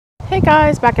Hey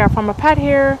guys, back here from a pet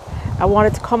here. I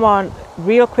wanted to come on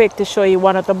real quick to show you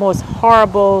one of the most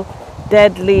horrible,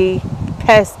 deadly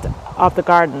pests of the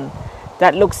garden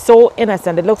that looks so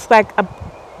innocent. It looks like a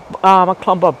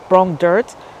clump of brown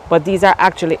dirt, but these are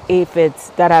actually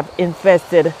aphids that have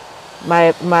infested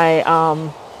my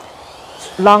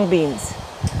long beans.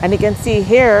 And you can see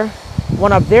here,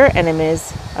 one of their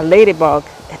enemies, a ladybug,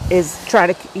 is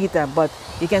trying to eat them, but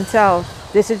you can tell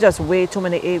this is just way too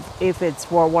many aphids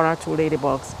for one or two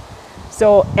ladybugs.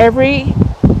 So every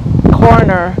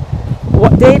corner,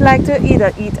 what they like to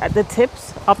either eat at the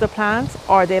tips of the plants,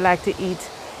 or they like to eat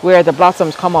where the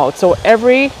blossoms come out. So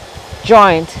every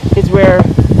joint is where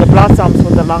the blossoms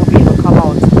with the long bean will come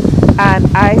out. And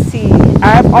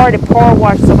I've already power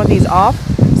washed some of these off.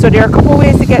 So there are a couple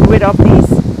ways to get rid of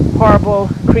these horrible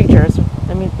creatures.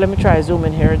 Let me try to zoom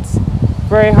in here. It's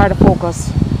very hard to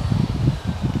focus.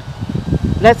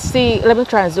 Let's see, let me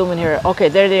try and zoom in here. Okay,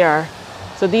 there they are.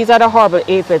 So these are the horrible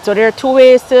aphids. So there are two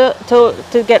ways to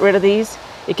get rid of these.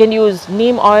 You can use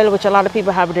neem oil, which a lot of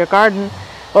people have in their garden.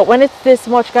 But when it's this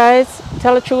much, guys,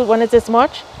 tell the truth, when it's this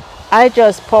much, I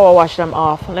just power wash them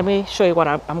off. Let me show you what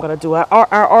I'm gonna do. I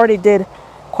already did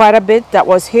quite a bit that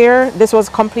was here. This was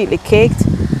completely caked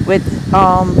with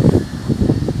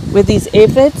these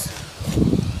aphids.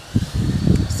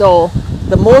 So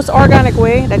the most organic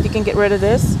way that you can get rid of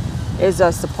this is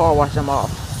just to power wash them off.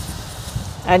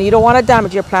 And you don't want to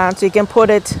damage your plant, so you can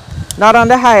put it not on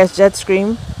the highest jet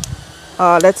stream.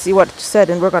 Let's see what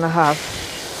setting we're going to have.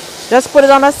 Just put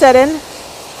it on a setting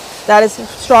that is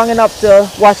strong enough to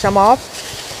wash them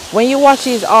off. When you wash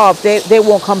these off, they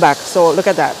won't come back. So look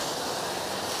at that.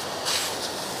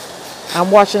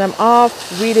 I'm washing them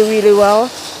off really, really well.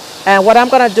 And what I'm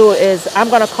going to do is I'm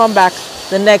going to come back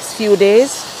the next few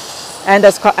days and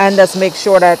just make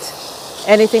sure that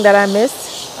anything that I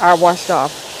missed are washed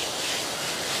off.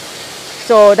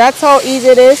 So that's how easy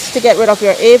it is to get rid of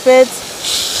your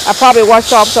aphids. I probably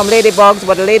washed off some ladybugs,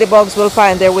 but the ladybugs will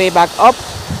find their way back up.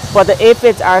 But the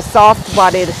aphids are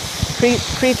soft-bodied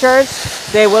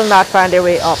creatures. They will not find their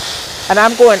way up. And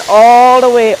I'm going all the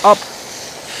way up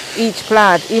each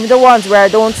plant, even the ones where I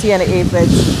don't see any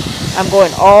aphids. I'm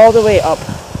going all the way up.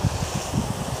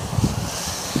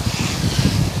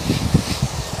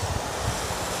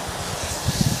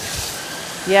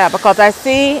 Yeah, because I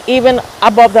see even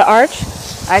above the arch,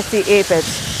 I see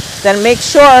aphids. Then make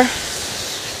sure,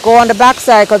 go on the back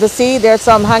side, because you see there's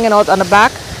some hanging out on the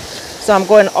back. So I'm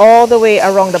going all the way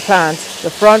around the plant, the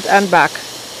front and back.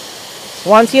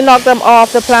 Once you knock them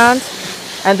off the plant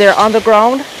and they're on the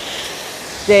ground,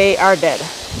 they are dead.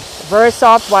 Very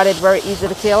soft-bodied, very easy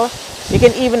to kill. You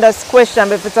can even just squish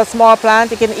them. If it's a small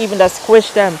plant, you can even just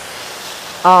squish them.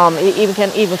 You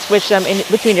can even squish them in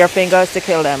between your fingers to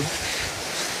kill them.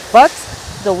 But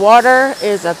the water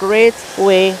is a great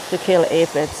way to kill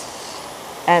aphids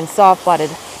and soft-bodied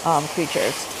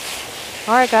creatures.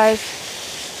 All right, guys,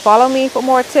 follow me for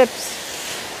more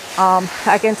tips.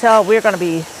 I can tell we're going to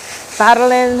be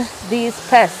battling these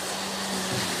pests.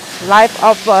 Life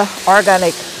of an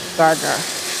organic gardener.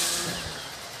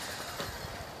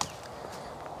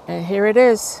 And here it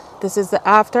is. This is the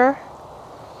after.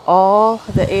 All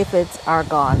the aphids are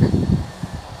gone.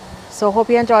 So hope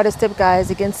you enjoyed this tip, guys.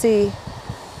 You can see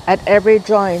at every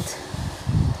joint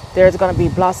there's going to be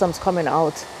blossoms coming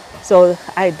out. So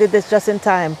I did this just in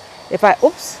time.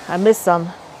 I missed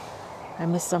some. I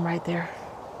missed some right there.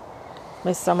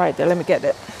 Missed some right there. Let me get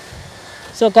it.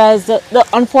 So guys, the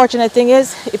unfortunate thing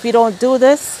is, if you don't do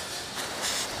this,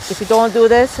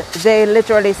 they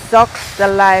literally suck the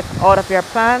life out of your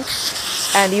plant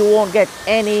and you won't get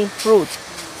any fruit.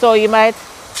 So you might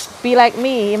be like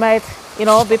me. You might,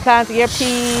 be planting your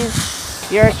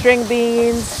peas, your string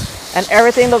beans, and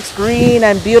everything looks green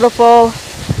and beautiful.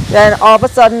 Then all of a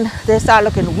sudden they start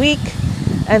looking weak,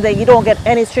 and then you don't get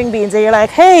any string beans, and you're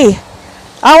like, hey,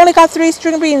 I only got 3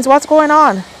 string beans, what's going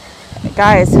on?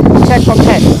 Guys, check for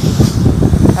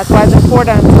pests. That's why it's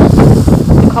important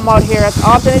to come out here as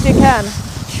often as you can.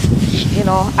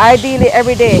 Ideally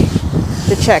every day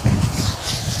to check.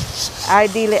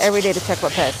 Ideally every day to check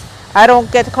for pests. I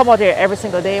don't get to come out here every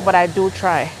single day, but I do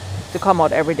try to come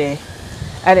out every day.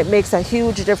 And it makes a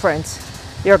huge difference.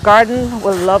 Your garden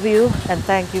will love you and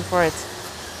thank you for it.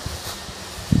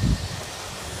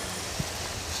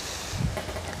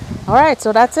 All right,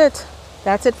 so that's it.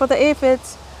 That's it for the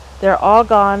aphids. They're all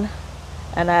gone.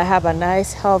 And I have a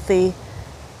nice, healthy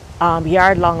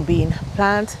yard-long bean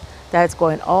plant that's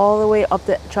going all the way up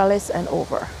the trellis and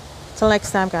over. Till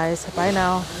next time, guys. Bye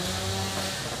now.